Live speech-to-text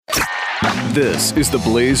This is the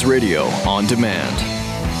Blaze Radio on demand.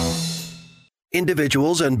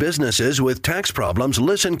 Individuals and businesses with tax problems,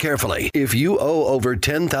 listen carefully. If you owe over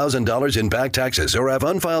 $10,000 in back taxes or have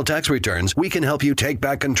unfiled tax returns, we can help you take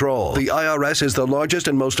back control. The IRS is the largest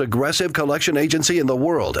and most aggressive collection agency in the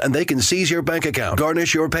world, and they can seize your bank account,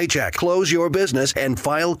 garnish your paycheck, close your business, and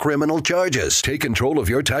file criminal charges. Take control of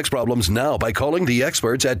your tax problems now by calling the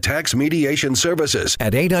experts at Tax Mediation Services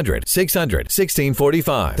at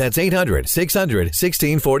 800-600-1645. That's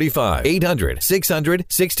 800-600-1645.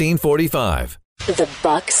 800-600-1645. The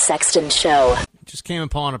Buck Sexton Show. Just came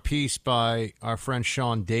upon a piece by our friend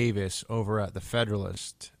Sean Davis over at The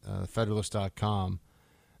Federalist, Federalist.com.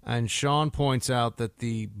 And Sean points out that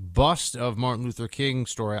the bust of Martin Luther King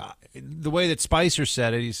story, the way that Spicer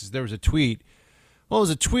said it, he says there was a tweet. Well, it was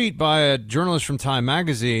a tweet by a journalist from Time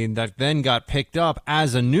Magazine that then got picked up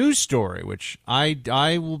as a news story, which I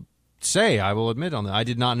will admit on that. I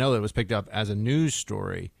did not know that it was picked up as a news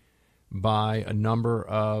story by a number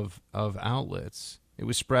of outlets. It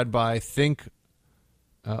was spread by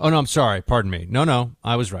pardon me. No,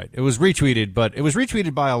 I was right. It was retweeted, but it was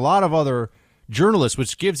retweeted by a lot of other journalists,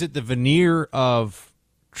 which gives it the veneer of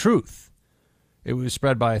truth. It was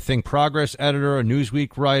spread by a Think Progress editor, a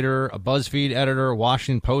Newsweek writer, a BuzzFeed editor, a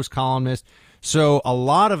Washington Post columnist. So a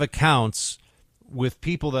lot of accounts with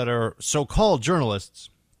people that are so-called journalists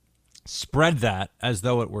spread that as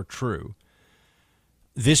though it were true.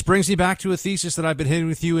 This brings me back to a thesis that I've been hitting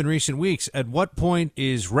with you in recent weeks. At what point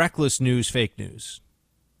is reckless news fake news?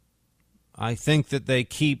 I think that they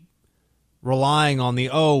keep relying on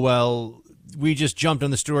we just jumped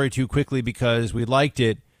on the story too quickly because we liked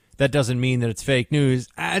it. That doesn't mean that it's fake news.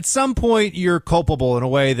 At some point, you're culpable in a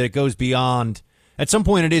way that goes beyond. At some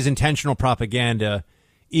point, it is intentional propaganda,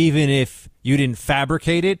 even if you didn't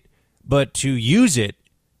fabricate it. But to use it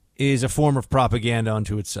is a form of propaganda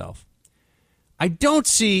unto itself. I don't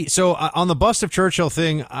see, so on the bust of Churchill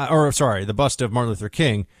thing, the bust of Martin Luther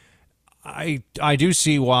King, I do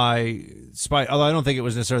see why, although I don't think it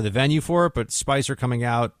was necessarily the venue for it, but Spicer coming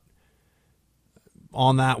out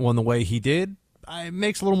on that one the way he did, it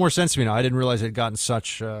makes a little more sense to me now. I didn't realize it had gotten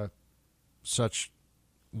such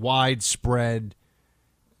widespread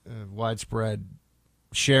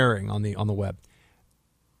sharing on the web.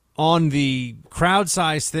 On the crowd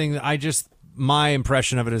size thing, my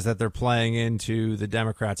impression of it is that they're playing into the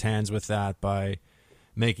Democrats' hands with that by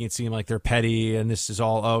making it seem like they're petty, and this is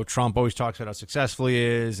all, Trump always talks about how successful he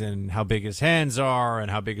is and how big his hands are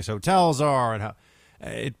and how big his hotels are, and how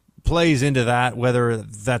it plays into that, whether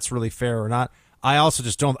that's really fair or not. I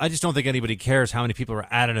just don't think anybody cares how many people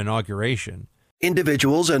are at an inauguration.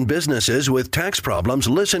 Individuals and businesses with tax problems,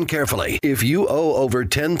 listen carefully. If you owe over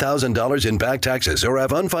 $10,000 in back taxes or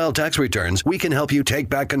have unfiled tax returns, we can help you take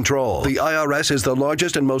back control. The IRS is the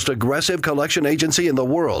largest and most aggressive collection agency in the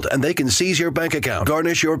world, and they can seize your bank account,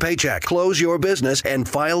 garnish your paycheck, close your business, and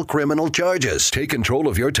file criminal charges. Take control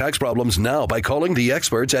of your tax problems now by calling the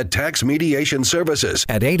experts at Tax Mediation Services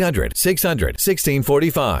at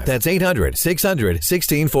 800-600-1645. That's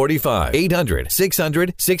 800-600-1645.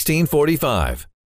 800-600-1645.